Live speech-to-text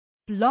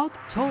Blog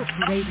Talk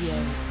Radio.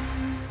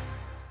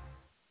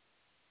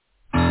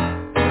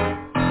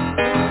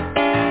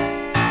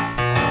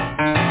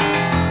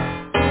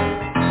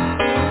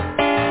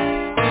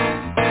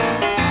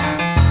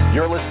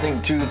 You're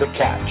listening to The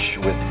Catch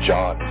with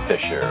John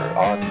Fisher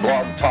on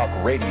Blog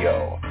Talk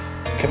Radio,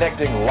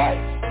 connecting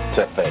life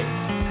to faith.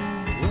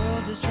 The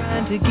world is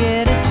trying to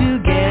get it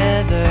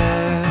together,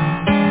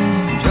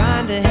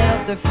 trying to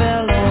help their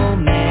fellow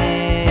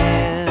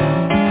man,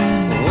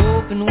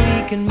 hoping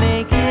we can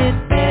make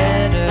it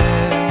better.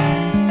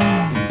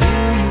 Do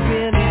you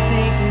really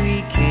think we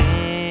can?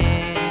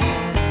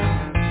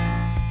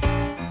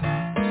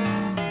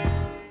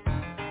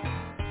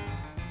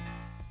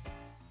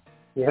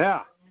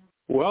 Yeah.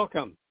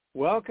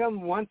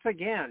 Welcome once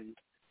again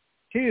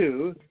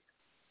to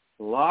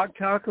Blog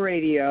Talk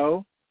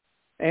Radio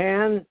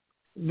and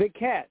The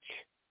Catch,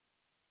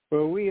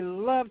 where we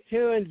love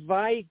to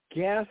invite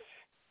guests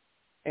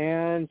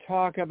and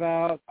talk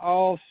about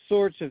all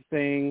sorts of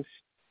things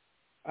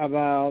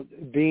about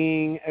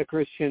being a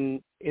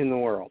Christian in the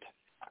world.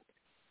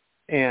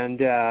 And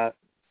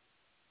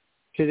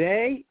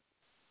today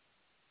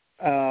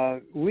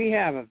we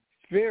have a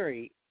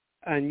very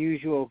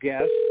unusual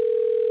guest.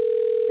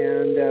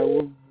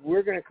 And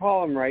we're going to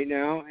call him right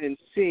now and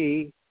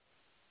see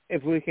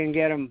if we can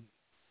get him,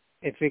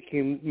 if we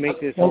can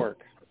make this work.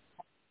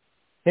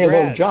 Hey,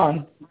 hello, Brad.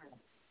 John.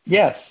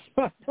 Yes,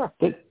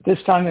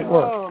 this time it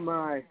worked. Oh,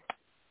 my.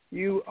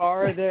 You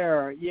are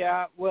there.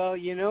 Yeah, well,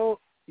 you know,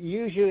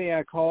 usually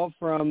I call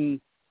from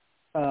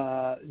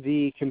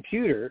the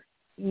computer.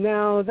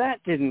 Now,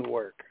 that didn't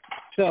work.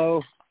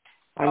 So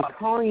I'm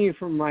calling you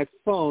from my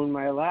phone,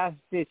 my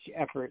last-ditch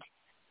effort,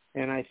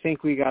 and I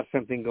think we got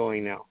something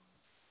going now.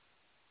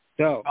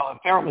 So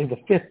apparently the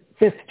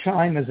fifth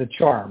time is a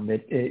charm.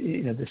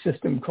 The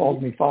system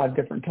called me 5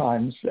 different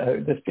times,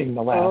 this being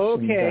the last. Oh,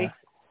 okay.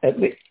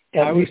 And,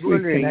 at least we've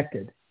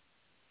connected.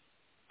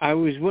 I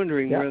was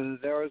wondering Yeah. whether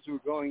those were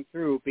going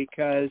through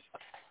because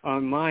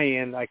on my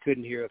end I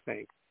couldn't hear a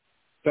thing.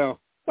 So,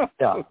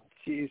 yeah.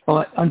 Geez.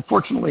 Well,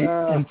 unfortunately,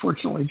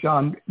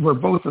 John, we're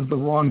both of the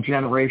wrong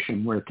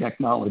generation where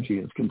technology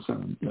is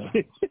concerned. Yeah.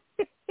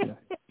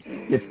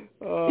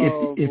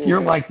 If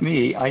you're like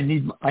me, I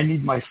need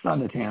my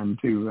son at hand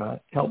to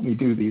help me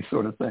do these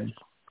sort of things.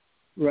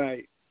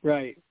 Right.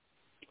 Yes,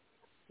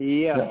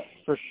 yeah.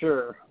 For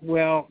sure.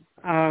 Well,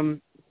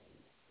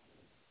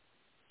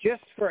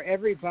 just for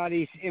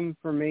everybody's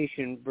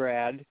information,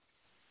 Brad,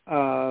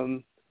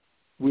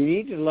 we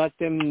need to let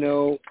them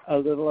know a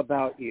little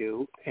about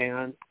you,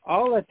 and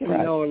I'll let them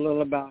know a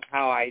little about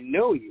how I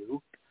know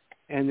you,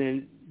 and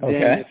then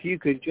if you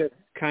could just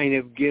kind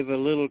of give a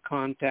little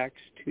context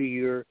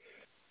to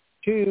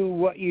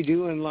what you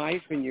do in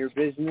life and your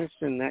business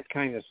and that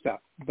kind of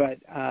stuff. But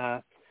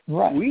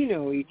we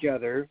know each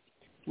other.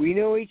 We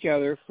know each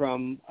other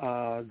from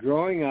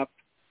growing up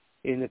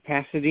in the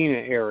Pasadena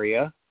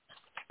area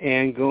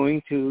and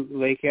going to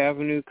Lake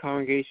Avenue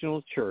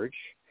Congregational Church,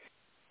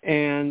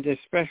 and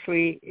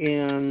especially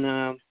in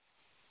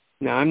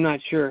now I'm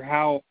not sure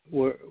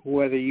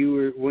whether you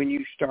were when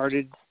you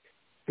started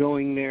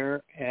going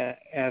there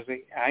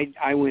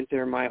I went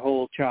there my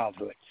whole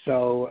childhood.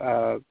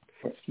 So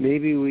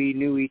maybe we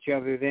knew each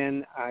other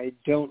then. I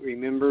don't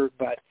remember,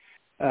 but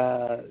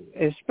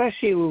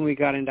especially when we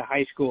got into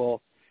high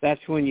school,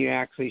 that's when you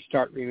actually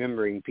start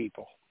remembering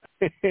people.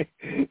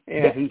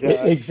 And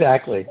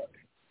exactly.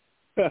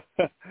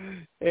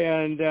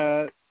 And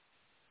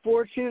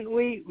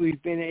fortunately,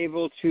 we've been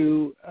able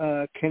to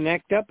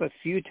connect up a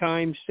few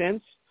times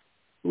since.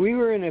 We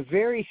were in a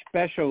very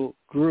special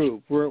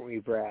group, weren't we,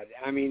 Brad?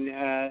 I mean,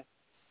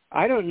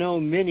 I don't know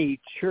many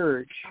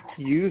church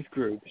youth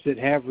groups that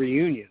have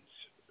reunions.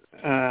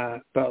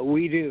 But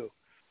we do.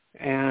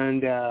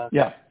 And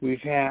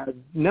we've had,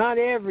 not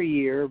every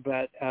year,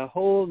 but a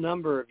whole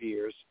number of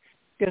years,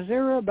 because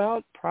there were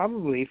about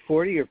probably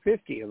 40 or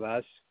 50 of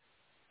us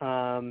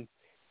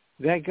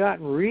that got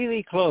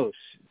really close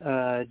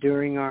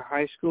during our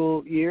high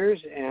school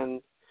years,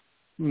 and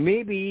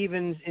maybe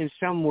even in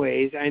some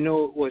ways, I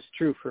know it was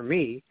true for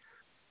me,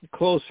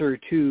 closer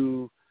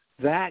to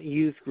that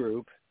youth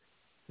group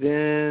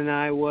than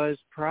I was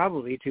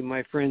probably to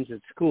my friends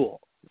at school.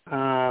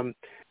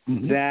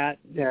 That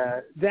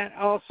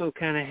also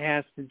kind of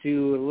has to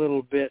do a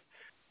little bit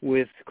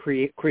with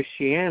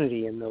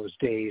Christianity in those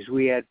days.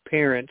 We had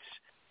parents,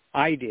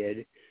 I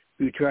did,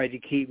 who tried to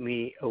keep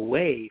me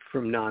away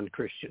from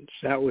non-Christians.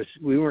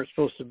 We weren't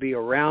supposed to be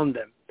around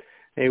them.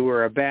 They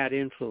were a bad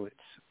influence.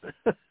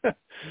 And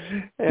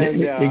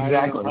exactly.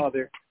 I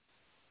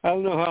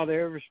don't know how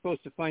they're ever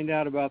supposed to find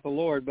out about the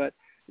Lord, but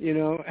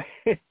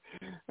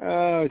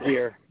oh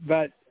dear.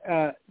 But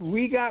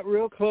we got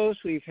real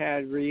close. We've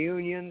had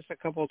reunions a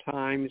couple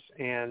times,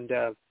 and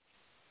the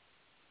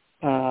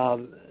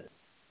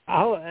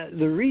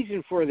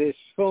reason for this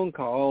phone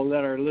call, I'll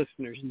let our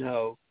listeners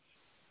know,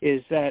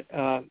 is that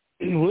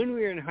when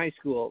we were in high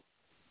school,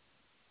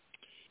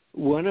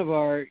 one of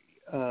our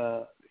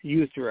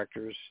youth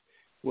directors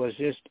was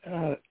just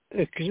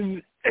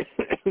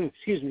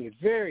excuse me, a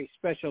very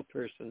special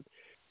person,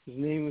 His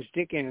name was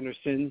Dick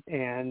Anderson,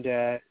 and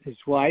his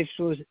wife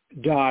was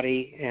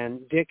Dottie,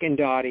 and Dick and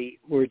Dottie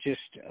were just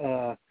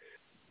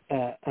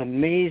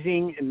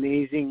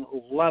amazing,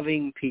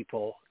 loving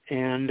people.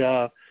 And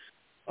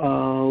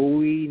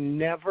we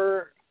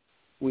never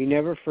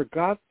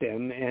forgot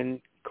them. And,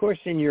 of course,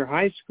 in your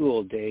high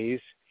school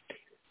days,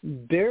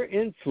 their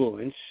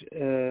influence,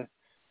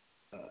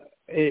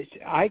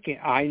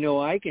 I know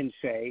I can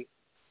say,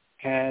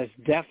 has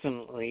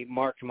definitely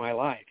marked my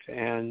life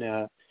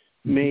and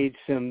made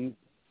some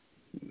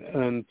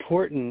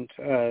important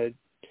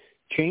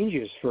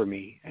changes for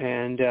me.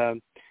 And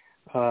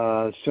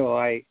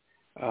so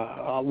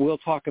we'll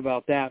talk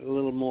about that a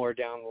little more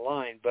down the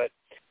line. But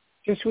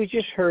we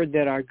just heard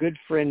that our good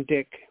friend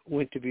Dick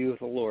went to be with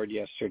the Lord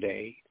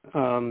yesterday.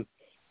 I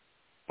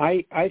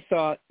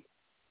thought,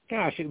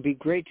 gosh, it would be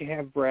great to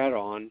have Brad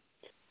on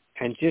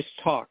and just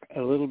talk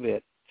a little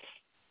bit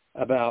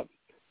about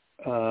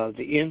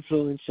the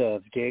influence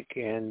of Dick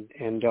and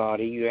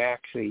Dottie. You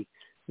have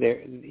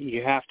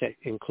to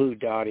include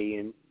Dottie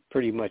in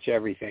pretty much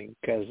everything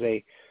because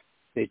they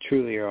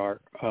truly are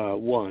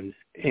one.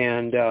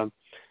 And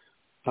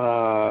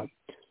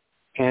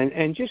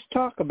just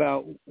talk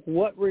about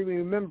what we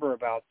remember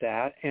about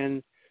that,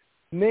 and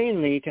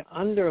mainly to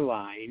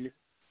underline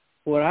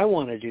what I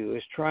want to do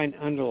is try and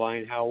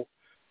underline how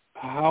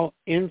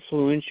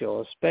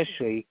influential,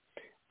 especially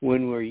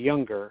when we're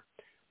younger,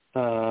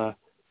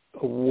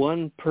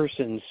 one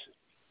person's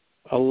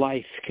a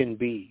life can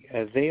be,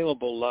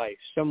 available life,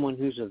 someone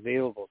who's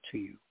available to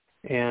you,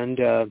 and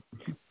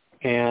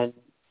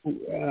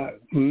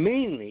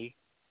mainly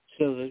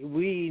so that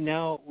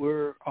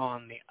we're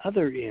on the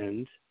other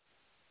end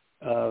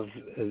of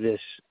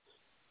this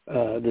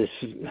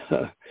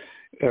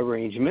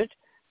arrangement.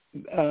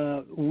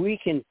 We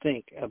can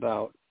think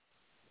about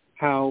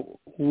how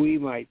we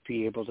might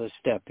be able to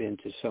step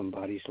into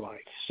somebody's life.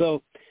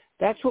 So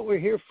that's what we're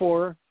here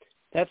for.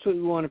 That's what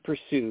we want to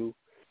pursue.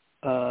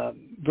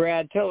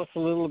 Brad, tell us a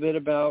little bit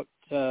about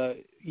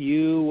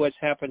you, what's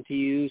happened to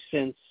you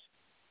since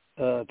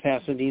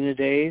Pasadena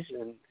days,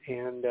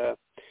 and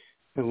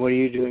what are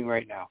you doing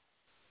right now?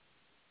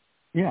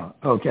 Yeah,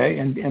 okay,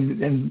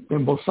 and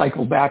we'll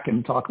cycle back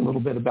and talk a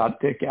little bit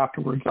about Dick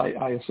afterwards,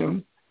 I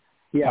assume.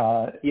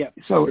 Yeah,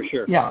 so, for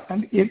sure. Yeah,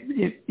 and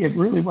it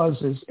really was,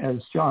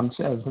 as John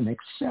says, an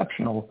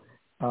exceptional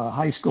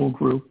high school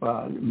group.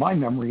 My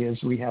memory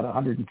is we had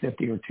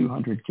 150 or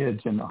 200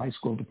 kids in the high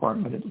school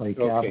department at Lake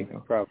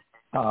Avenue.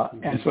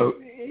 And so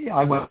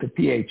I went to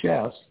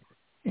PHS,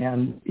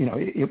 and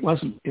it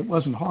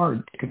wasn't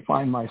hard to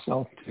confine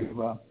myself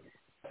to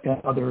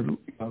other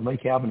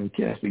Lake Avenue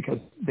kids because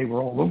they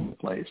were all over the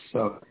place.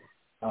 So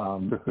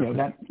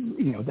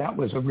that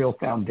was a real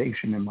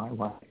foundation in my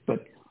life.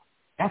 But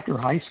after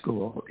high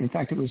school, in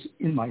fact, it was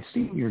in my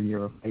senior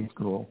year of high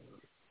school,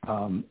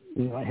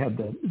 I had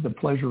the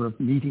pleasure of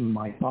meeting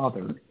my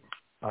father.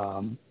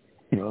 A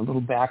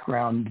little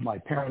background: my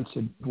parents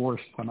had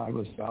divorced when I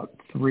was about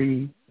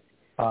 3.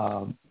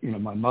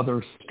 My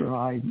mother, sister, and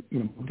I,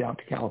 moved out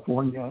to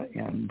California,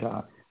 and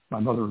my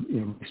mother,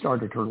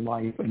 started her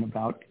life. And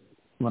about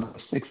when I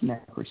was 6.5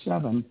 or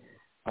 7,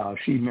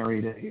 she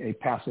married a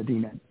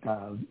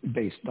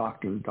Pasadena-based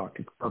doctor,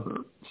 Dr.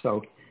 Carver.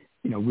 So,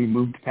 we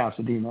moved to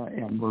Pasadena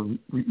and were,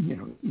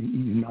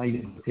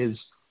 united with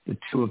the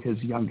two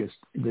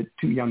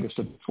youngest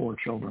of 4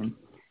 children.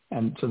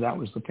 And so that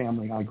was the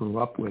family I grew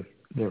up with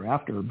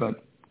thereafter.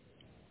 But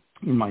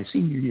in my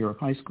senior year of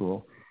high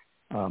school,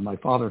 my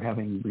father,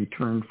 having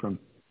returned from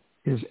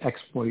his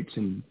exploits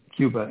in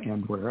Cuba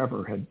and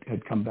wherever,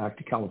 had come back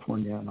to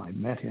California, and I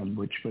met him,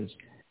 which was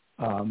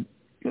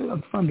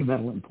of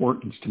fundamental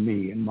importance to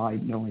me in my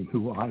knowing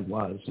who I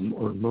was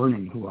or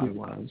learning who I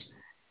was.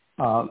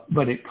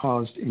 But it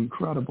caused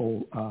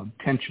incredible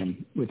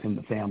tension within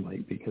the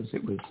family because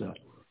it was,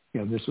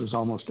 this was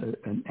almost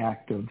an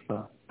act of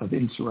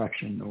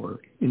insurrection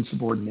or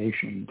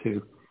insubordination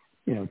to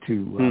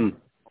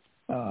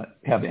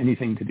have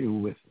anything to do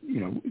with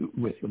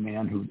the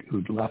man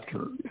who'd left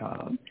her.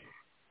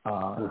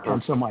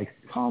 And so my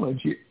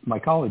college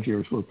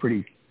years were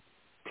pretty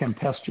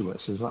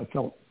tempestuous, as I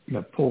felt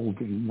pulled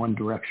in one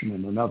direction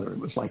and another. It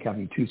was like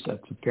having 2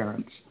 sets of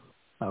parents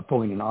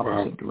pulling in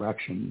opposite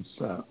directions.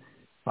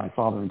 My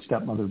father and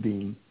stepmother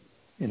being,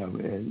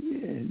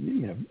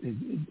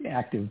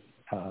 active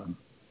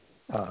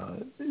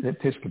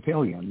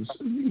Episcopalians,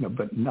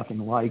 but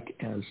nothing like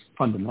as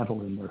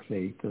fundamental in their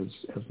faith as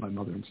my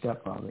mother and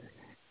stepfather.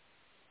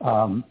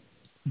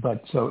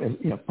 But so,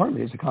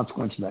 partly as a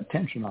consequence of that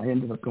tension, I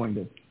ended up going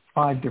to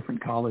 5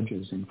 different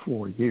colleges in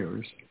 4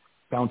 years,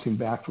 bouncing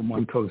back from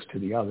one coast to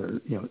the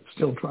other,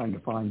 still trying to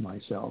find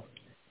myself.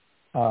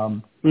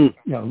 Long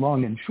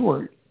and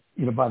short,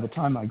 by the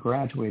time I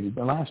graduated,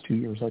 the last 2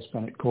 years I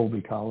spent at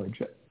Colby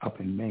College up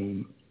in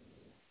Maine,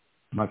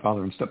 my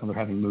father and stepmother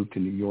having moved to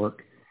New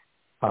York.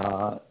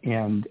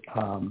 And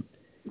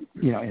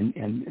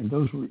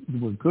those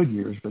were good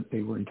years, but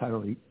they were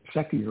entirely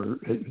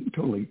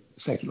totally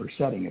secular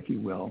setting, if you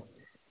will.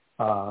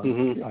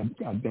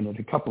 I've been at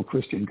a couple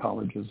Christian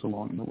colleges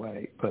along the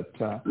way, but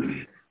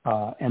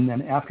And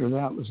then after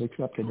that was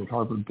accepted at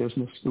Harvard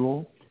Business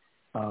School.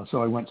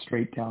 So I went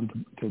straight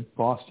down to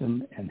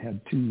Boston and had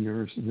 2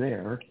 years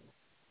there.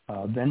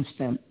 Then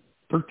spent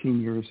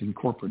 13 years in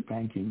corporate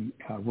banking,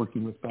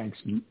 working with banks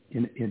in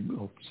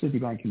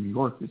Citibank in New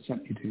York that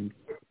sent me to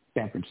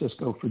San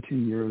Francisco for 2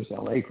 years,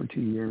 LA for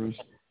 2 years.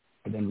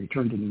 I then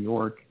returned to New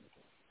York.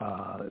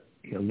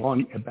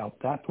 About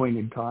that point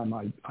in time,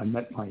 I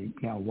met my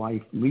now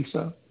wife,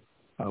 Lisa.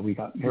 We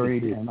got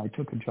married, and I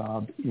took a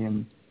job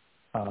in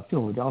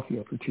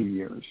Philadelphia for 2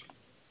 years.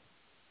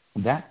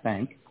 That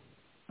bank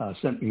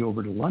sent me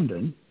over to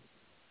London,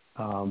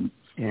 for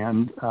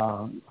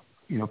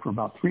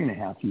about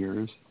 3.5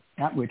 years,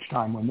 at which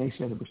time when they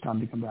said it was time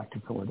to come back to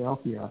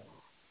Philadelphia,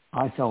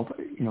 I felt,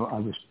 I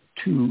was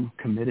too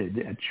committed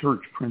at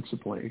church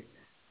principally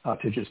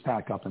to just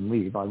pack up and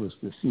leave. I was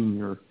the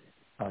senior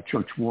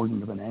church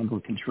warden of an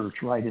Anglican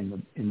church right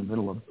in the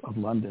middle of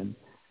London.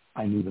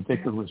 I knew the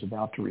vicar was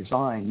about to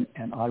resign,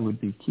 and I would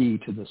be key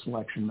to the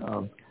selection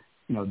of,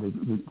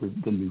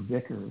 the new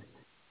vicar.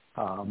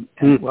 And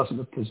it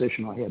wasn't a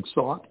position I had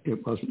sought.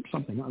 It wasn't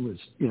something I was,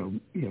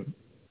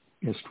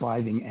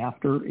 striving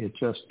after. It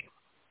just,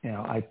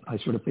 I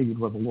sort of figured,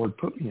 well, the Lord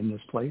put me in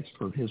this place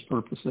for His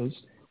purposes.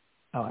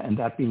 And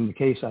that being the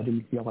case, I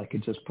didn't feel I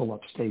could just pull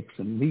up stakes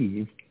and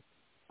leave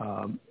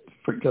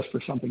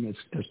for something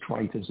as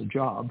trite as a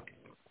job.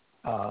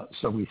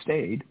 So we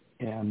stayed,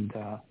 and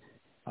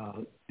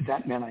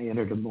that meant I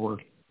entered a more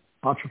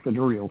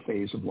entrepreneurial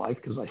phase of life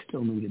because I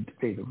still needed to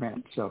pay the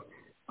rent. So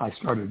I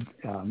started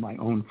my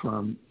own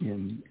firm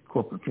in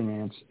corporate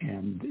finance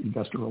and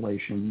investor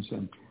relations,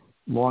 and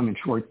long and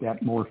short,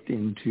 that morphed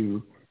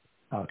into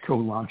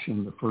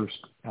co-launching the first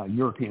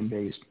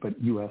European-based but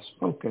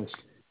U.S.-focused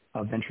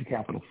venture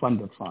capital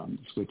fund of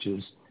funds, which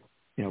is,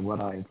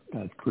 what I've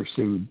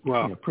pursued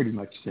pretty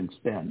much since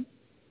then.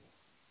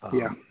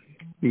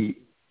 The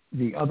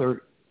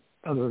other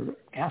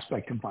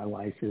aspect of my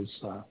life is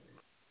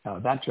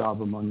that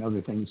job, among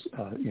other things.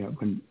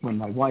 When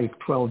my wife,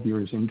 12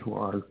 years into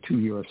our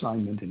 2-year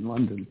assignment in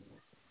London,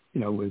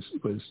 was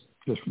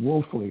just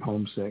woefully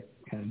homesick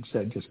and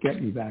said, "Just get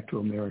me back to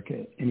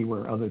America,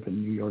 anywhere other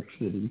than New York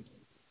City."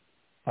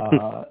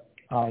 I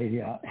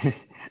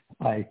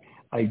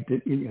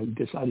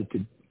decided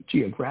to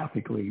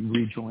geographically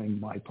rejoin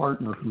my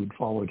partner who had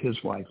followed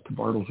his wife to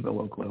Bartlesville,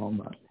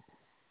 Oklahoma.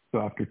 So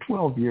after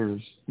 12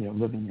 years,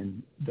 living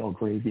in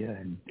Belgravia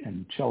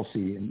and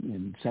Chelsea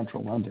in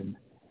central London,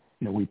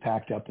 we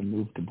packed up and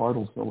moved to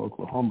Bartlesville,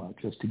 Oklahoma,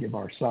 just to give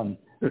our son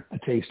a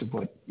taste of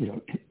what,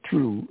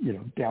 true,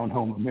 down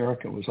home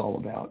America was all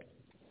about.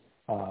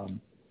 That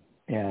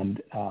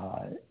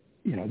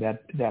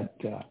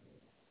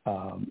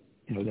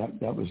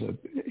was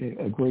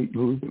a great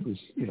move. It was,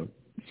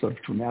 sort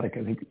of traumatic,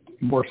 I think,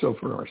 more so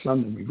for our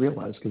son than we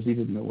realized, because he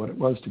didn't know what it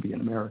was to be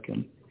an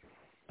American.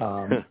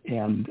 What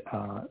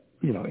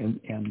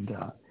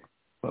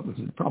was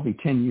it? Probably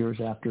 10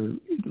 years after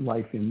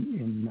life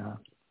in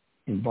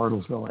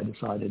Bartlesville, I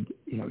decided,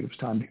 it was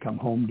time to come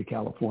home to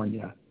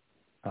California.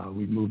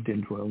 We moved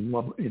into a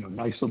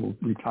nice little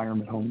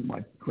retirement home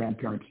my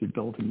grandparents had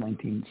built in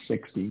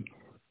 1960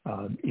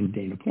 in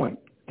Dana Point,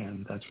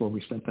 and that's where we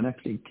spent the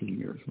next 18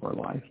 years of our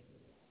life,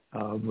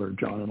 where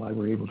John and I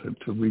were able to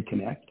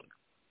reconnect.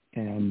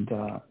 And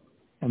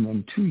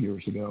then 2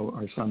 years ago,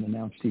 our son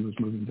announced he was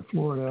moving to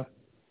Florida.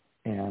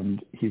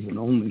 And he's an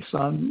only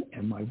son,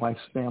 and my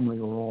wife's family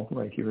are all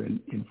right here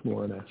in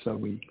Florida. So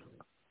we,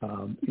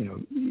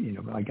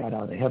 I got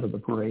out ahead of the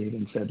parade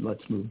and said,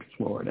 let's move to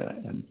Florida,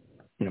 and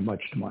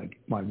much to my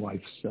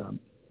wife's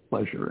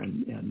pleasure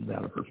and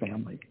that of her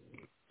family.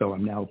 So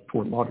I'm now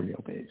Fort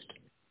Lauderdale based.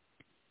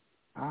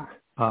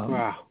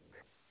 Wow.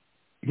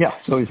 Yeah.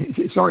 So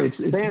sorry, it's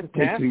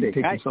fantastic.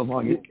 taking so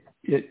long.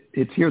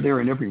 It's here, there,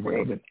 and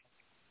everywhere. But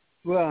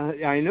well,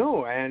 I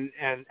know, and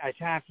I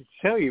have to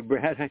tell you,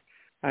 Brad,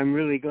 I'm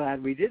really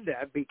glad we did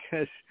that,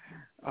 because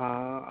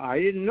I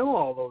didn't know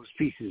all those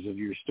pieces of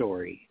your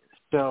story.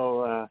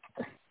 So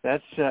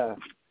that's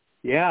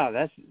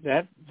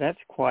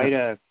quite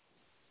a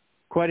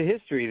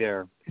history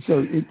there.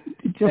 So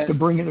just to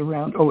bring it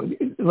around. Oh,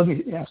 let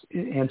me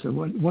answer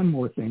one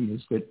more thing.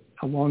 Is that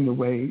along the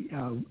way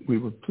we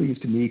were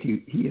pleased to meet.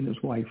 He and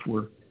his wife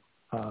were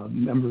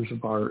members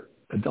of our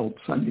adult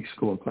Sunday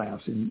school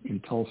class in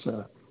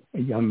Tulsa. A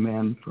young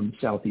man from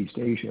Southeast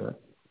Asia.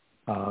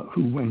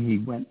 Who, when he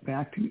went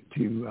back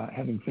to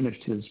having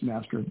finished his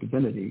Master of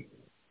Divinity,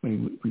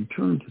 when he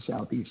returned to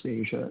Southeast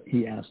Asia,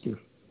 he asked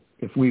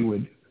if we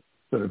would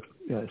sort of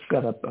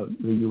set up the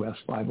U.S.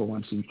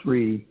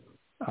 501c3,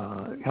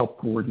 help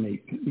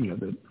coordinate,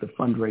 the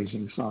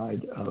fundraising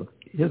side of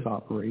his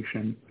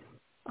operation.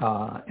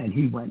 And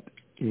he went,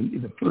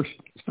 in the first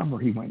summer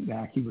he went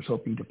back, he was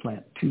hoping to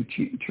plant 2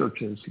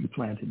 churches. He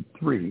planted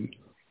 3.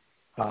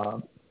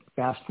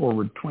 Fast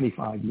forward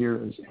 25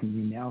 years, and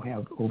we now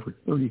have over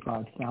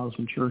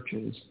 35,000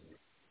 churches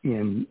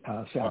in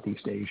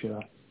Southeast Asia,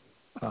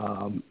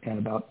 and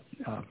about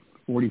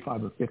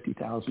 45 or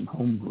 50,000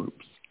 home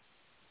groups.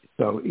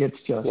 So it's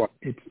just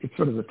it's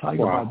sort of the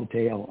tiger by the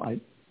tail.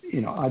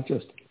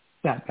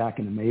 sat back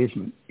in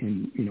amazement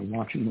in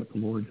watching what the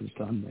Lord has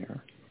done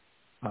there.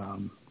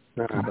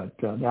 But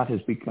that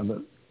has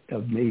become a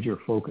major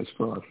focus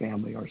for our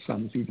family. Our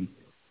son's even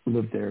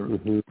lived there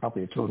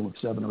probably a total of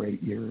 7 or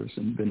 8 years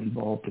and been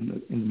involved in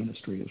the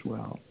ministry as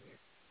well.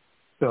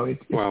 So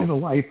it's been a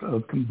life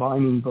of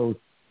combining both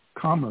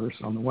commerce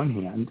on the one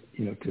hand,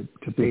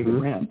 to pay the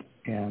rent,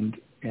 and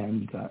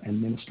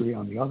ministry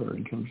on the other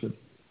in terms of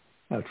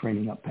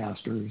training up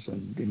pastors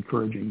and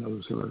encouraging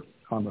those who are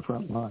on the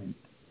front line.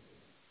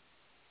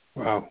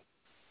 Wow.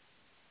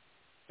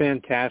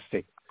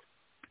 Fantastic.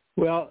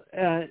 Well,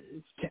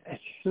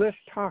 let's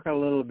talk a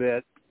little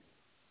bit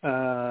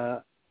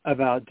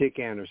about Dick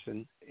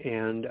Anderson,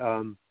 and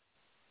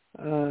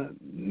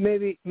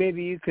maybe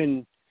you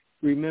can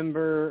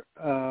remember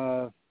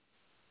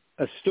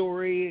a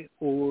story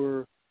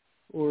or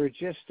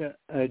just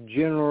a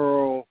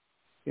general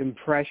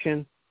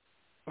impression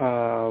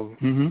of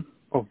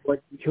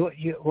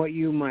what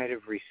you might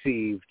have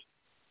received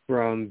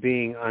from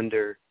being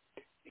under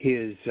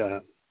his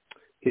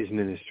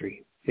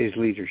ministry, his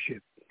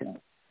leadership.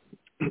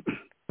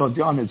 Well,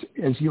 John,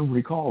 as you'll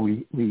recall,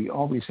 we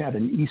always had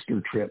an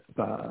Easter trip,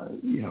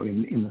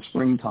 in the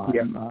springtime.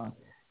 Yep.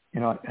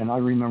 And I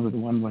remember the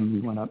one when we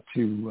went up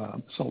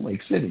to Salt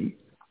Lake City,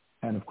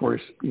 and of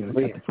course, at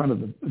the front of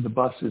the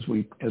bus as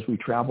we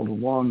traveled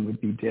along would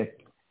be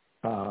Dick,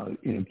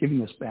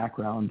 giving us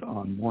background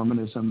on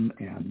Mormonism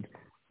and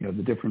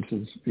the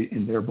differences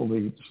in their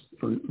beliefs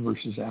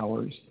versus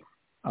ours,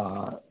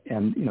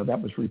 and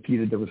that was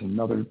repeated. There was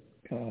another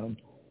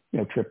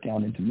trip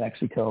down into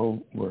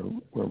Mexico where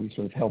we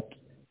sort of helped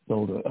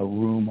build a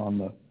room on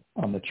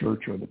the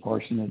church or the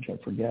parsonage, I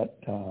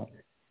forget.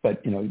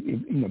 But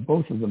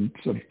both of them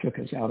sort of took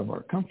us out of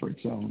our comfort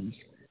zones.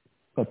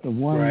 But the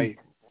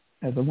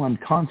one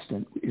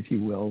constant, if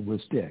you will,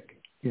 was Dick.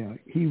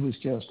 He was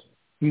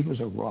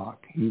a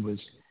rock. He was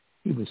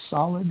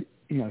solid.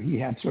 He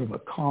had sort of a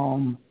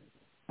calm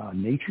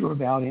nature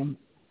about him.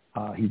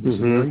 He was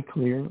very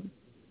clear.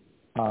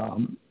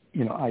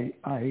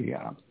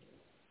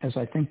 As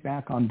I think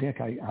back on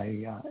Dick,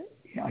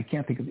 I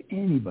can't think of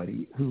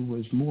anybody who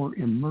was more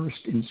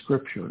immersed in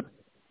Scripture.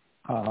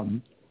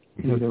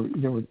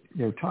 There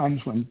were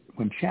times when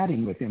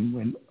chatting with him,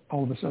 when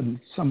all of a sudden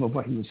some of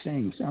what he was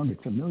saying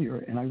sounded familiar,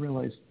 and I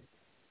realized,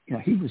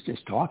 he was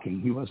just talking.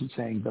 He wasn't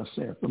saying "Thus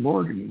saith the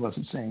Lord," and he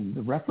wasn't saying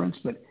the reference,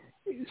 but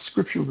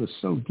Scripture was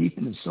so deep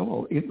in his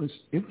soul. It was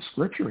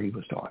Scripture he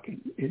was talking.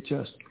 It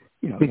just,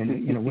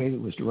 in a way that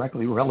was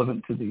directly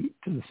relevant to the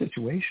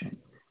situation.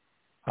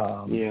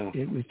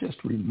 It was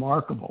just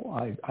remarkable.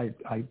 I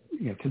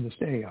to this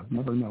day, I've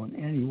never known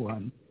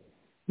anyone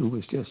who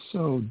was just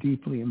so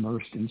deeply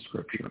immersed in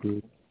Scripture.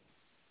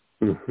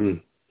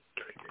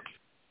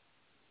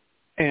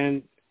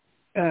 And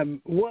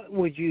what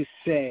would you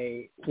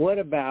say? What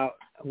about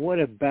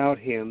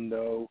him,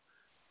 though?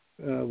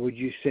 Would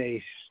you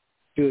say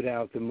stood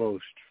out the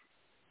most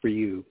for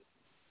you?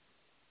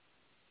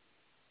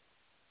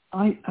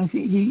 I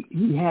think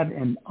he had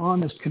an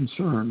honest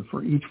concern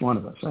for each one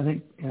of us. I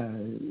think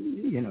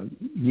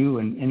you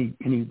and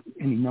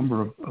any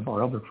number of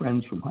our other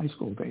friends from high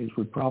school days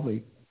would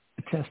probably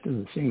attest to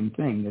the same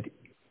thing, that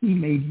he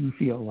made you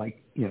feel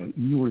like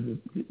you were the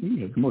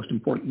most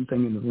important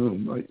thing in the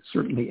room. Right?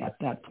 Certainly at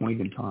that point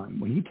in time,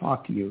 when he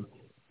talked to you,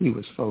 he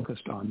was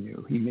focused on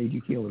you. He made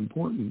you feel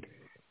important,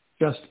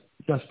 just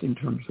in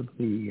terms of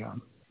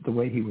the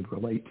way he would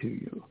relate to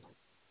you.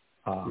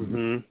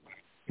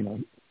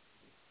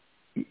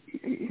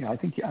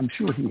 I'm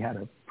sure he had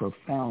a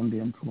profound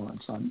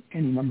influence on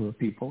any number of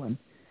people. And,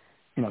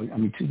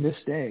 to this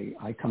day,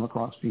 I come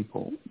across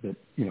people that,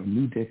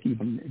 knew Dick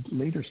even at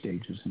later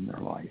stages in their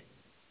life.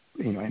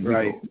 And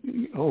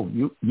we go,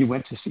 you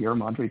went to Sierra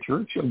Madre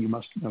Church? Oh, you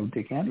must know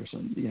Dick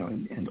Anderson,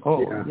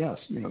 yes,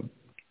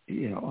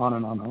 on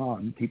and on and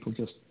on. People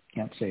just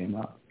can't say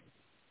enough.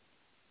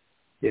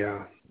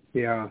 Yeah.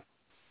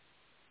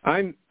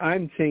 I'm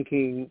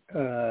thinking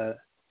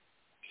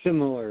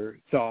similar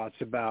thoughts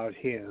about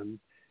him,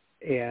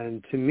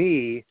 and to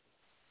me,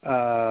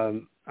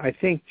 I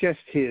think just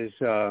his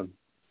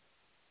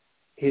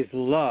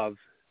love,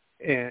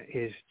 and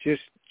his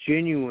just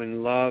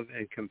genuine love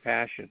and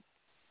compassion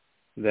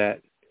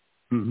that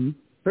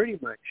pretty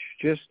much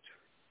just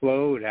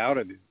flowed out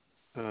of him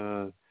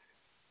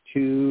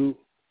to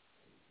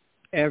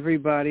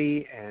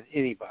everybody and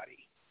anybody,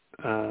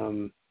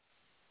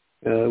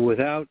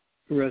 without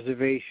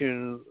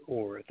reservation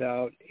or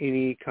without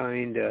any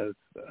kind of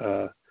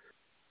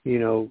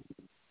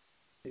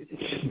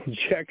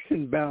checks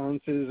and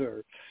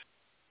balances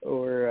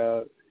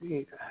or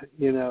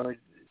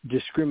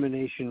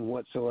discrimination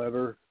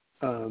whatsoever.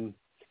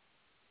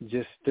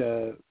 Just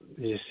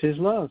his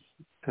love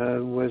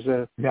was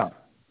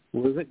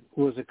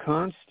a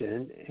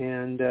constant,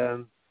 and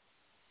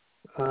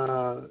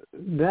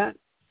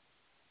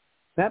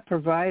that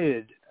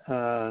provided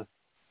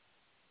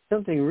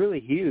something really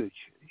huge,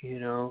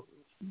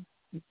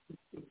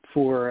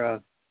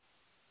 for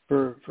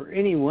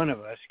any one of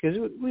us, because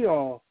we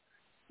all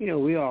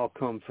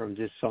come from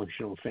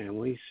dysfunctional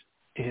families,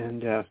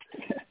 and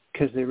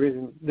because there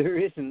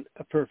isn't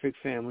a perfect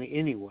family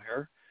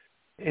anywhere,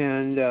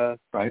 and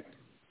right.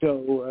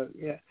 So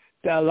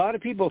a lot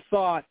of people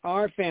thought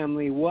our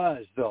family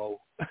was, though.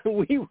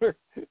 We were.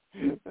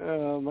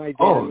 My dad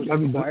was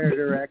a choir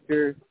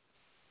director.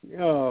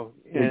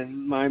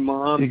 And my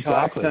mom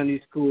taught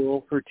Sunday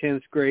school for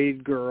 10th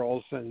grade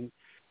girls, and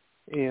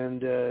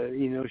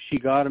she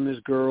got them as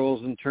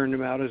girls and turned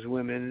them out as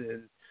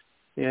women,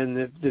 and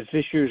the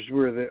Fishers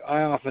were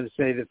I often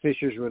say the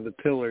Fishers were the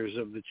pillars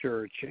of the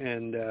church,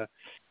 and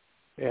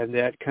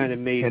that kind of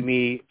made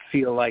me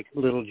feel like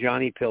little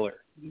Johnny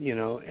Pillar,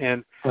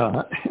 and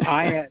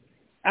I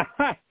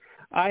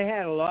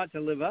had a lot to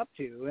live up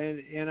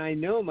to, and I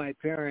know my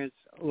parents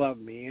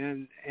loved me,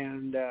 and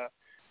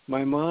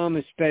my mom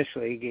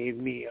especially gave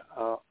me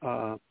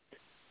a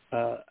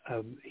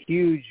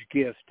huge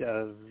gift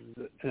of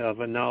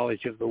a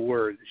knowledge of the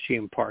Word that she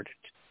imparted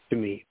to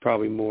me,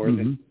 probably more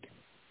than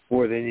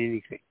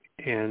anything.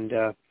 And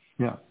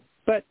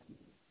but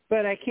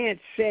I can't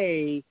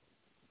say,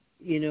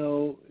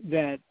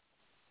 that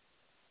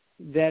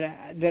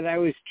I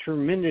was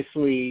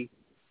tremendously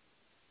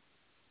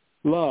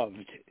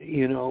loved.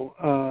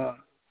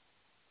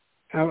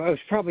 I was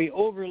probably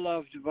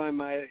overloved by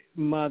my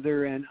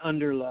mother and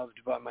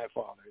underloved by my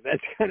father.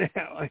 That's kind of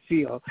how I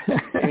feel.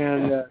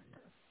 And,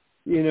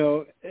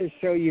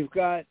 so you've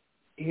got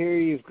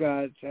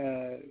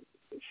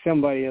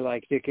somebody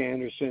like Dick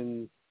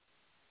Anderson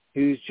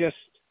who's just,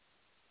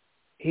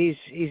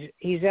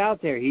 he's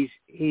out there.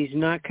 He's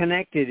not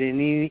connected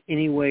in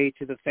any way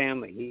to the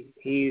family.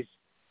 He's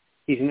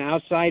an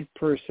outside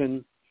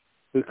person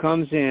who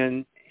comes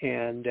in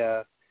and,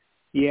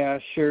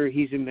 sure,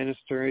 he's a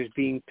minister, is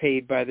being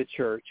paid by the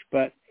church,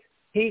 but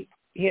he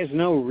has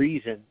no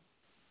reason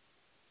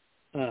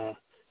to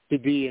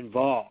be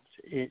involved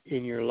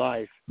in your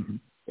life,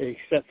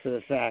 except for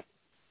the fact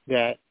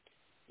that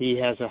he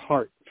has a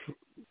heart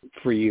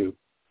for you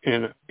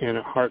and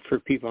a heart for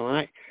people.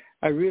 And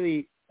I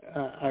really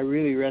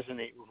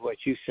resonate with what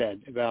you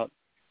said about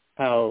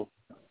how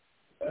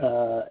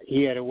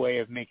he had a way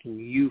of making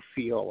you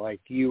feel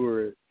like you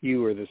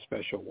were the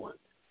special one.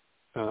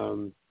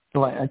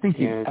 Well, I think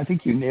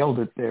you nailed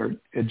it there,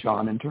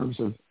 John, in terms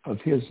of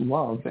his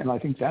love, and I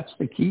think that's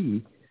the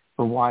key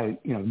for why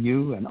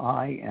you and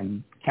I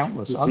and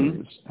countless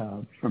others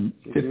from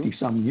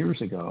 50-some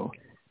years ago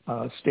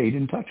stayed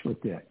in touch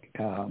with Dick.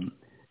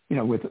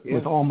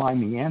 With all my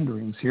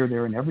meanderings here,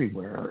 there, and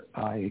everywhere,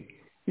 I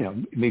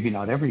maybe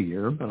not every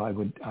year, but I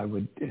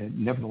would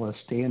nevertheless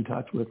stay in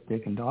touch with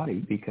Dick and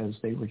Dottie because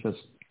they were just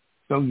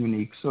so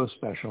unique, so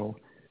special,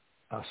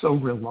 so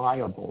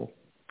reliable.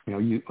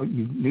 You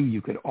knew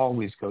you could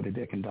always go to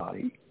Dick and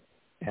Dottie,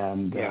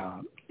 and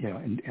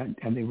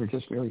and they were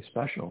just very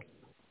special.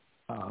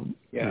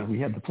 We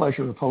had the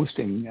pleasure of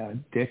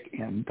hosting Dick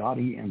and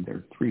Dottie and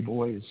their 3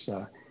 boys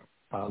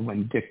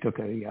when Dick took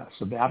a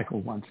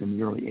sabbatical once in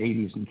the early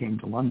 80s and came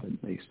to London.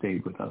 They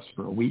stayed with us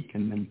for a week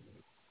and then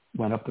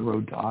went up the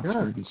road to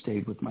Oxford and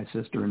stayed with my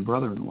sister and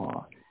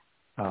brother-in-law.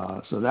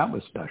 So that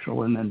was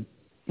special. And then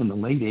in the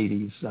late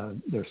 80s,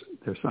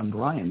 their son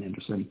Brian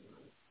Anderson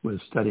was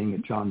studying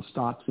at John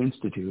Stott's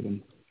Institute,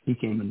 and he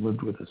came and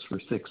lived with us for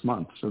 6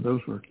 months. So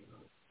those were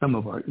some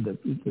of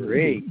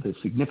the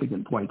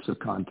significant points of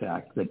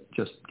contact that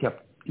just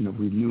kept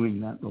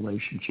renewing that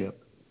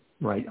relationship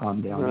right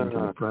on down into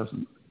the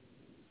present.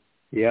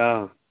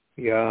 Yeah.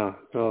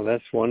 Oh,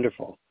 that's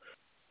wonderful.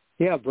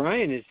 Yeah,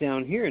 Brian is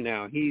down here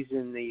now. He's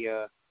in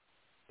the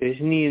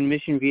isn't he in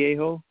Mission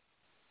Viejo?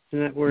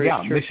 Isn't that where his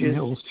church Mission is?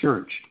 Hills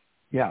Church.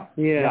 Yeah,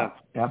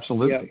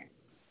 absolutely. Yeah.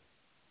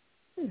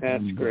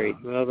 That's great.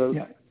 Well,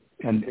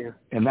 and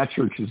that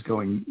church is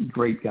going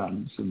great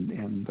guns,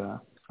 and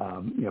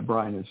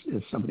Brian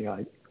is somebody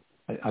I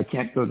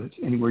can't go to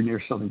anywhere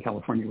near Southern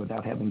California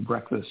without having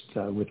breakfast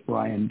with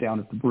Brian down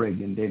at the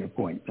Brig in Dana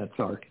Point. That's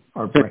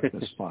our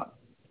breakfast spot.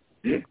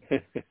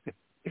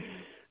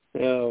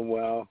 Oh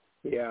wow,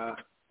 yeah.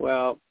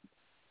 Well,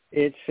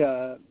 it's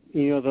the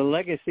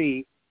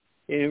legacy.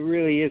 It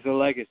really is a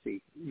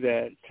legacy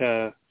that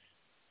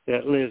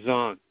lives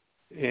on.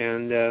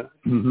 And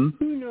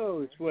who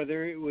knows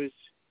whether it was,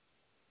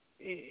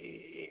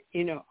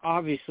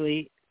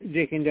 obviously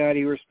Dick and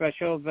Dottie were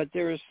special, but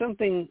there was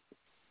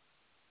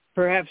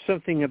perhaps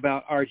something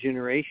about our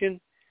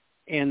generation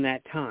and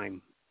that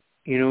time.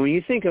 When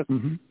you think of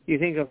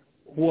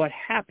what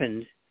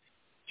happened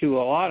to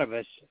a lot of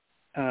us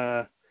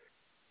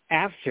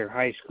after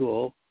high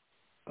school,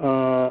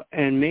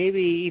 and maybe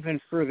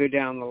even further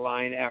down the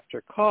line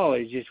after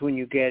college, is when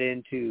you get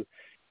into.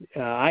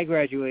 I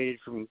graduated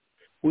from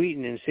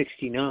Wheaton in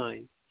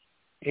 1969,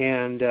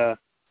 and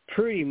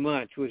pretty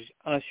much was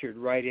ushered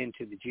right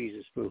into the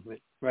Jesus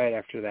movement right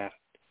after that.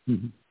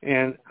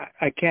 And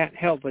I can't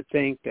help but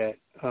think that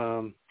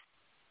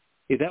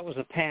that was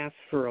a path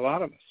for a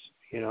lot of us,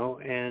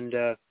 and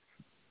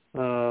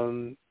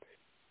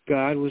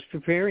God was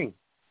preparing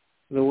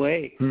the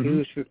way. He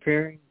was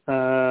preparing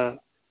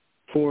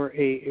for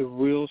a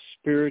real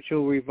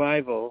spiritual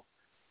revival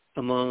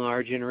among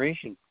our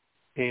generation.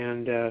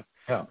 And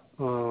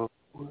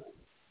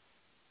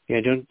Yeah,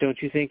 don't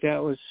you think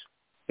that was?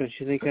 Don't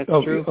you think that's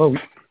true? Oh,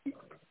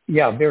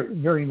 yeah, very,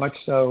 very much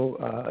so.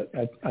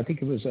 I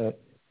think it was a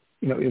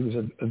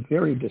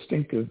very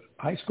distinctive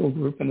high school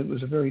group, and it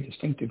was a very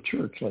distinctive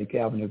church, Lake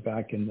Avenue,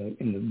 back in the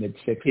mid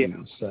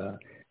 '60s. Yeah.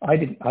 I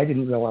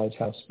didn't realize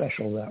how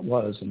special that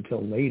was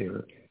until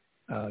later.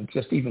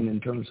 Just even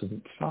in terms of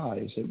its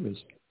size, it was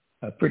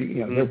pretty.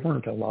 There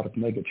weren't a lot of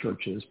mega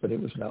churches, but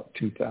it was about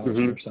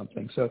 2,000 or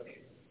something. So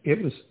it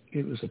was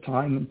a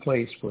time and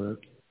place where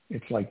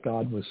it's like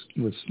God was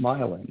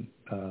smiling.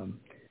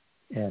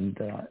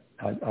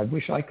 I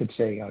wish I could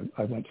say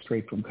I went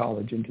straight from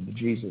college into the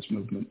Jesus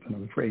movement, but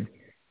I'm afraid,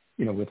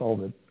 with all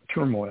the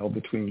turmoil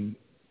between,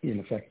 in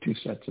effect, two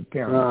sets of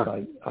parents,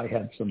 I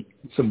had some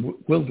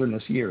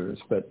wilderness years.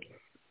 But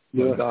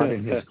God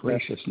in His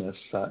graciousness,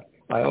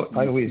 I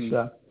always,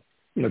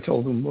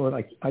 told Him, Lord,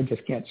 I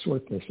just can't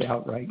sort this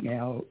out right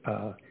now.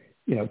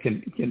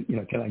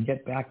 Can I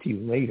get back to you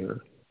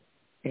later?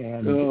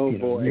 And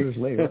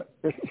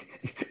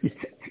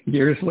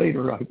years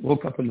later, I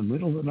woke up in the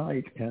middle of the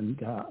night, and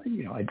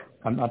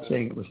I'm not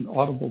saying it was an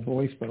audible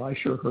voice, but I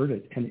sure heard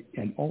it,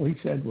 and all He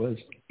said was,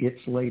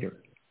 "It's later."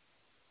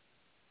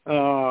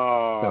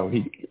 Oh, so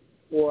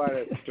what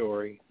a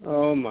story!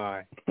 Oh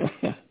my.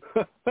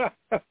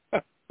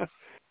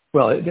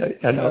 Well,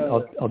 and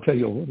I'll tell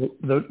you,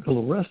 the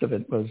rest of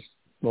it was,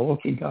 well,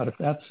 okay, God, if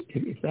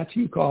that's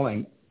you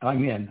calling,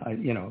 I'm in.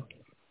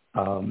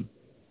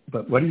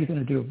 But what are you going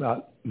to do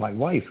about my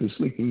wife who's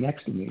sleeping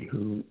next to me,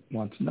 who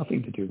wants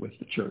nothing to do with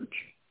the church?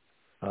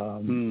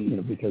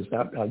 Because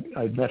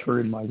I met her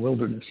in my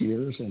wilderness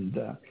years, and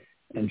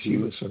she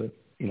was sort of,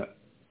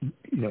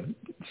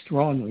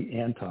 strongly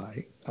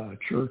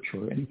anti-church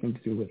or anything to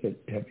do with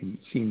it, having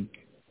seen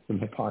some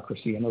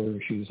hypocrisy and other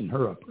issues in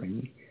her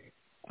upbringing.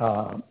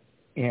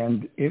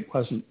 And it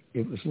was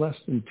less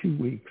than 2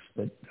 weeks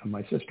that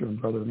my sister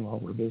and brother-in-law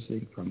were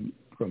visiting from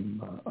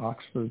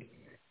Oxford.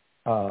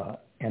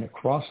 And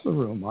across the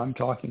room, I'm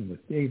talking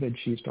with David,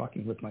 she's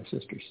talking with my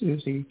sister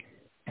Susie,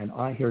 and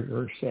I hear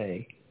her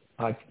say,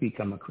 "I've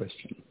become a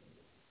Christian."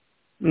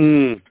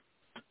 And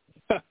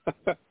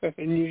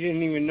you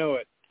didn't even know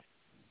it.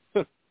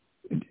 I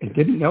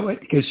didn't know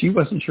it because she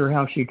wasn't sure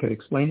how she could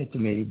explain it to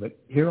me, but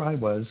here I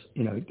was,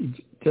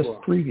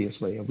 just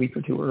previously, a week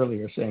or two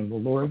earlier, saying,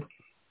 "Well, Lord,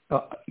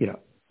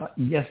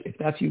 yes, if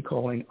that's you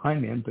calling,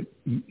 I'm in, but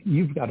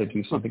you've got to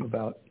do something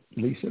about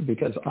Lisa,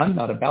 because I'm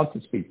not about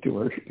to speak to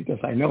her because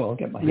I know I'll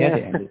get my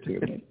head handed to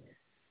me."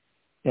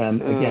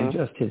 And again,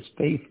 just His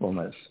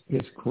faithfulness,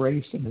 His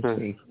grace and His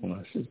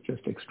faithfulness is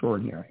just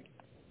extraordinary.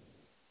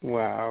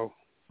 Wow.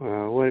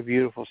 What a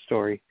beautiful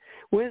story.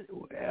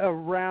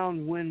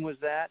 Around when was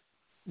that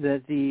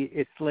the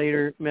 "It's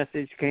later"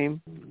 message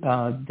came?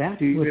 That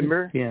Do you would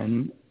remember? have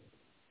been,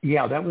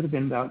 that would have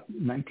been about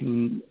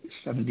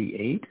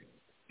 1978,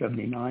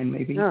 79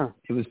 maybe. Oh.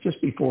 It was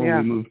just before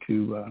we moved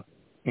to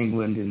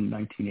England in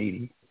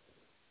 1980.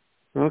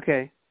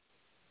 Okay.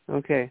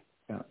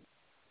 Yeah.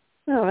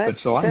 No, I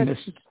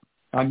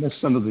missed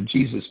some of the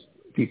Jesus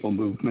people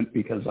movement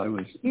because I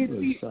was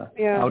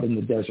out in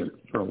the desert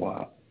for a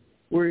while.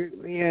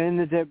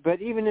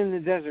 But even in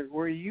the desert,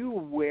 were you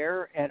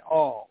aware at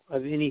all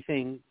of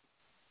anything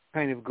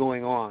kind of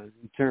going on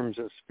in terms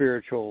of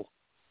spiritual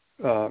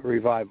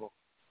revival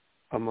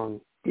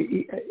among?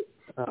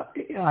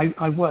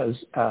 I was,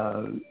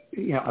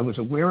 I was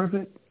aware of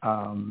it.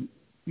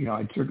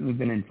 I'd certainly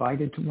been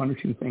invited to one or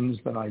two things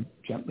that I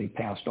gently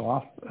passed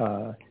off.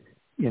 I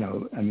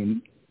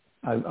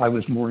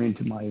was more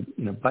into my,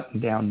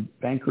 button-down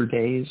banker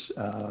days,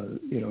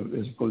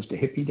 as opposed to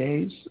hippie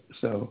days.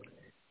 So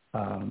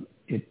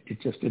it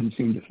just didn't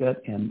seem to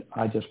fit, and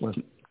I just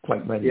wasn't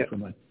quite ready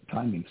from a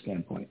timing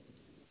standpoint.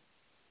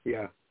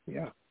 Yeah.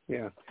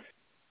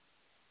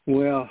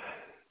 Well,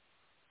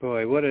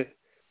 boy, what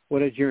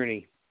a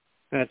journey.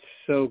 That's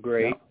so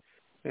great.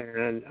 Yeah.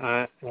 And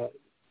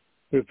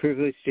we're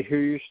privileged to hear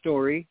your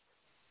story.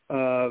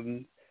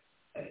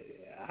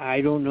 I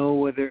don't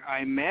know I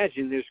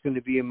imagine there's going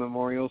to be a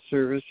memorial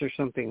service or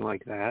something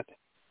like that.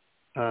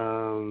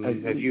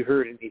 Have you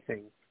heard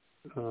anything?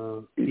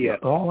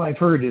 All I've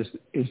heard is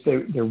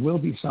there will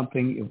be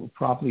something. It will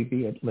probably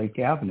be at Lake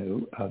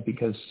Avenue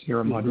because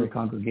Sierra Madre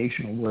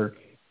Congregational,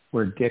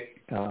 where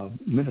Dick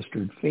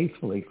ministered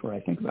faithfully for I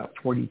think about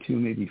 42,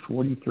 maybe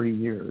 43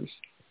 years,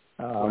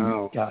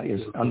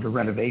 is under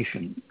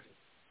renovation.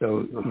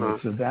 So,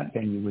 so that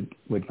venue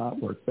would not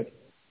work. But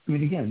I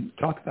mean, again,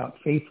 talk about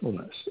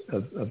faithfulness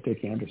of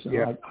Dick Anderson.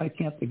 Yeah. I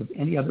can't think of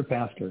any other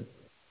pastor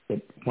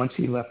that once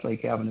he left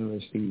Lake Avenue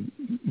as the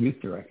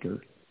youth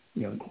director,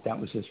 that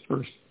was his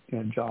first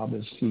job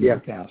as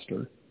senior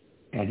pastor,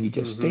 and he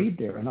just stayed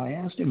there. And I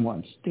asked him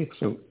once, Dick,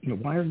 so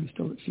why are you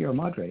still at Sierra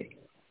Madre?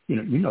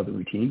 You know the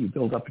routine. You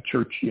build up a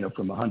church,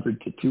 from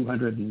 100 to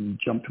 200, and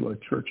jump to a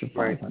church of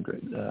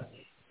 500. Right.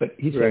 But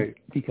he said,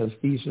 because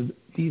these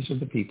are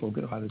the people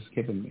that God has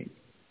given me.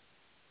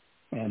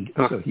 And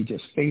so he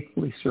just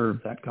faithfully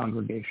served that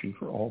congregation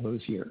for all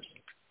those years.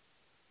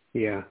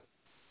 Yeah.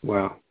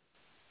 Wow.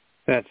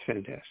 That's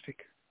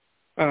fantastic.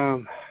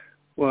 Well,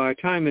 our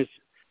time is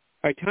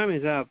right, time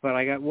is up, but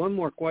I got one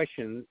more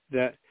question.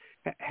 That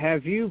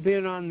have you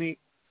been on the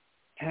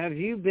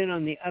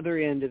other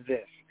end of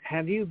this?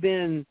 Have you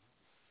been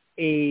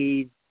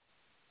a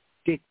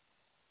Dick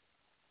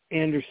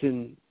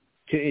Anderson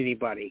to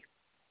anybody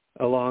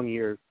along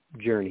your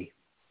journey?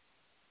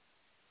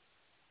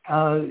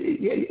 That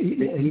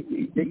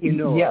you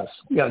know. Yes,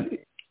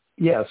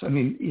 yes. I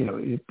mean,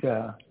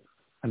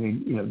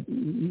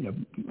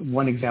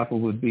 one example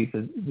would be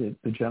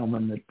the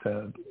gentleman that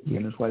he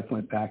and his wife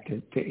went back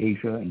to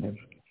Asia and have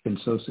been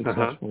so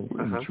successful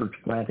in church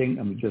planting.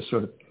 I mean, just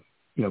sort of,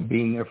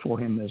 being there for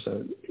him as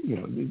a,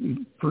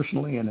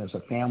 personally and as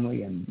a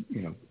family, and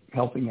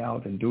helping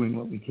out and doing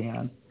what we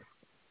can.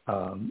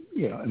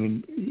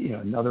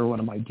 Another one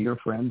of my dear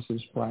friends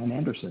is Brian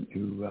Anderson,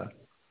 who,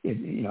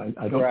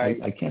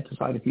 I can't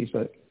decide if he's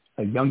a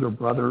younger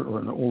brother or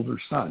an older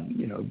son,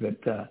 but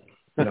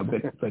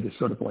it's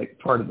sort of like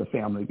part of the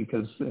family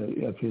because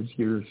of his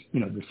years,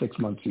 the 6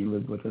 months he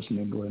lived with us in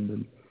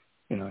England,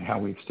 and how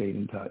we've stayed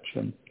in touch.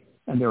 And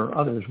there are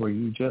others where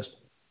you just,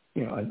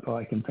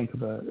 I can think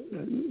of a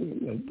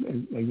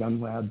young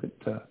lad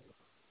that,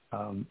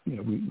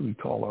 we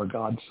call our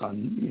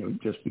godson,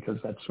 just because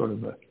that's sort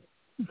of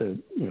the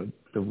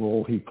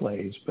role he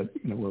plays, but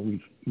where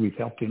we've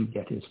helped him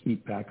get his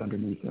feet back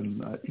underneath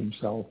him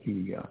himself.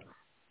 He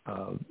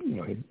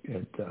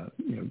had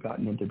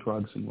gotten into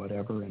drugs and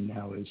whatever, and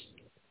now is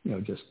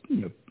just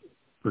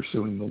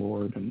pursuing the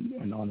Lord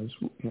and on his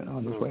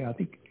way. I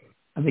think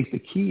the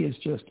key is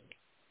just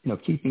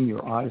keeping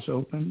your eyes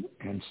open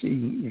and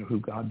seeing who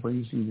God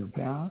brings in your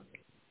path,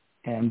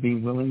 and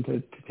being willing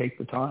to take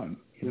the time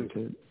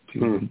to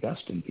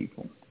invest in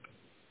people.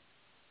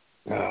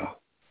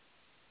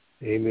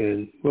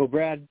 Amen. Well,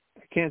 Brad,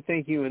 I can't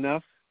thank you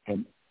enough.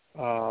 And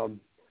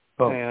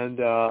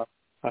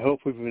I hope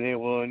we've been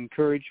able to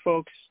encourage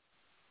folks.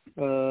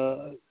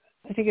 I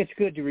think it's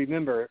good to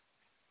remember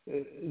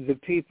the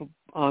people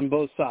on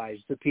both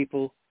sides, the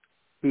people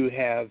who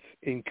have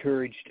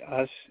encouraged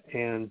us,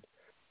 and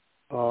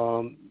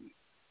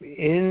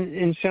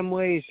in some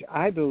ways,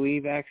 I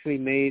believe, actually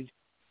made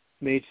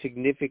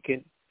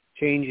significant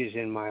changes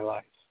in my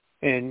life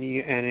and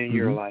in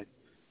your life.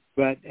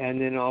 And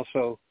then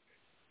also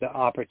the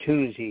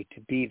opportunity to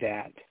be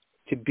that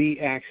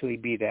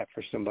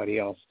for somebody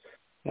else.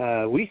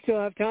 We still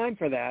have time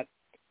for that,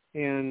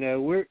 and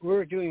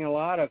we're doing a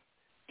lot of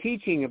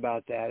teaching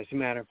about that, as a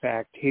matter of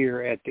fact,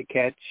 here at the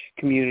Catch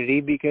community,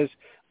 because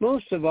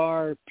most of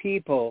our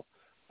people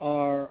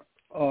are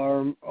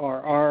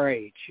our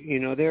age.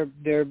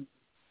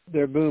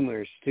 They're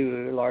boomers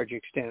to a large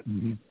extent,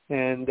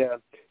 and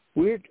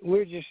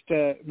we're just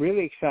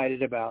really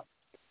excited about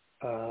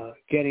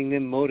getting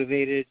them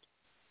motivated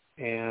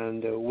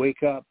and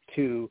wake up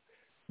to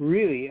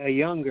really the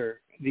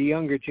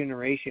younger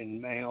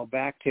generation,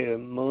 back to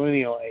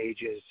millennial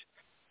ages,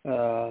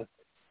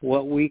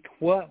 what we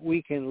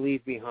can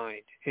leave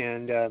behind,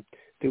 and that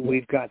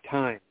we've got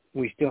time.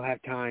 We still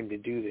have time to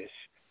do this.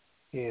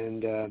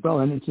 And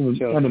and it's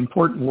an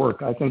important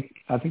work. I think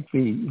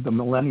the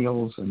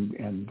millennials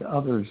and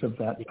others of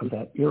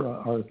that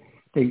era are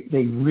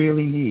they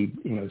really need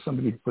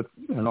somebody to put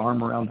an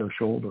arm around their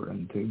shoulder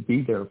and to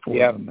be there for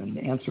them and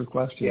answer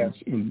questions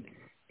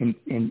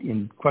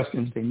in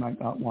questions they might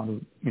not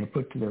want to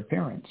put to their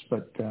parents.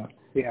 But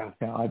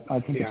I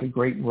think it's a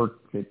great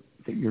work that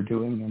you're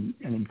doing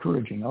and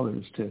encouraging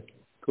others to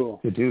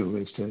do.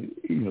 Is to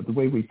the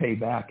way we pay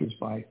back is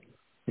by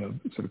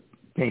sort of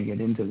paying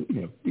it into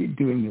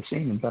doing the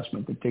same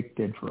investment that Dick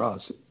did for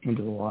us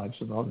into the lives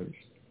of others.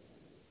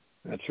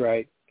 That's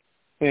right.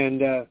 And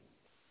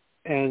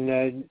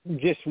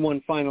just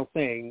one final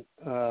thing,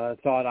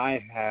 thought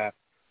I have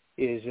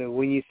is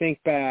when you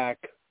think back,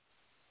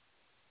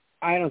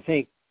 I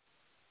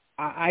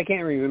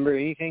can't remember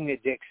anything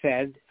that Dick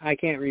said. I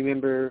can't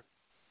remember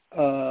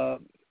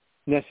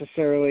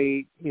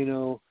necessarily,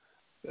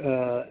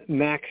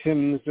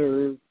 maxims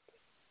or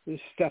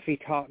stuff he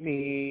taught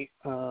me.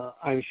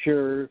 I'm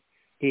sure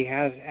he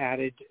has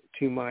added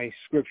to my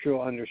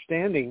scriptural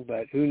understanding,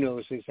 but who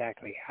knows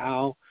exactly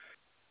how.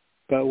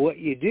 But what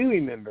you do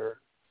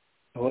remember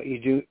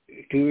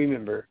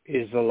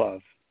is the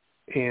love.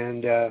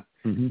 And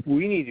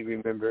we need to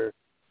remember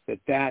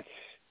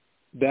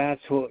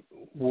that's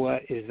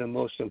what is the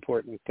most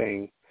important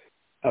thing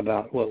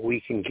about what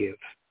we can give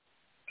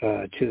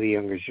to the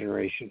younger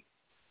generation.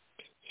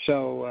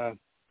 So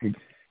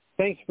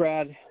thanks,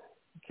 Brad.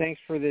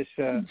 Thanks for this.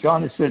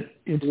 John,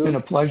 it's been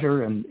a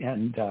pleasure, and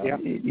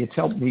it's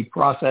helped me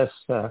process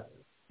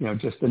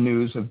just the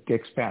news of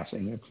Dick's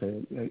passing. It's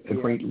a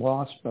great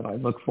loss, but I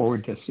look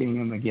forward to seeing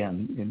him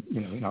again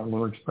in our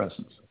Lord's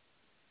presence.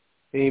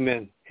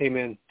 Amen.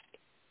 Amen.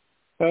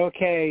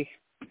 Okay.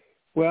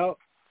 Well,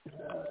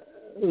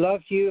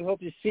 love you. Hope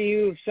to see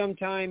you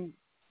sometime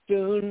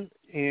soon,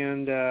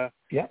 and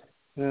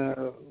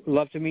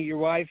love to meet your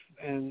wife,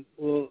 and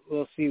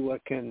we'll see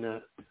what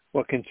can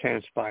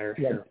transpire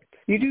here.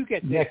 You do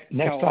get to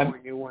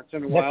California once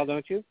in a while,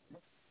 don't you?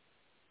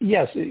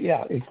 Yes,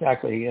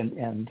 exactly.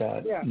 And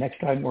next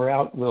time we're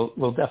out,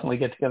 we'll definitely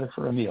get together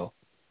for a meal.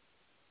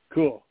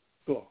 Cool.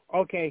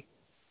 Okay.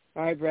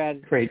 All right,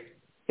 Brad. Great.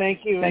 Thank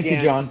you again. Thank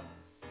you, John.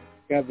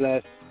 God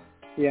bless.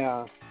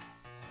 Yeah.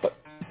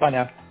 Bye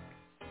now.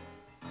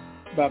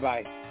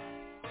 Bye-bye.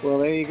 Well,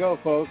 there you go,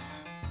 folks.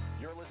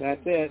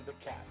 That's it. The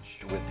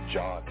Catch with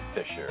John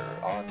Fisher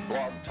on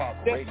Blog Talk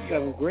Just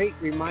Radio. some great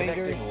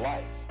reminders Connecting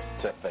life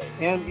to faith.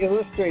 and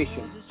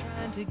illustrations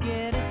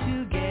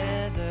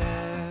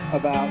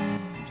about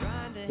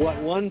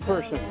what one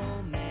person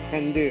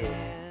can do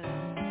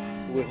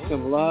with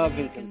some love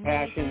and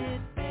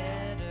compassion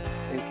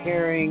and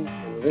caring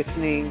and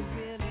listening,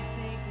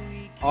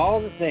 all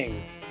the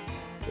things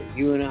that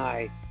you and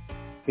I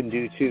can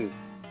do too.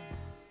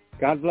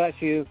 God bless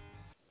you.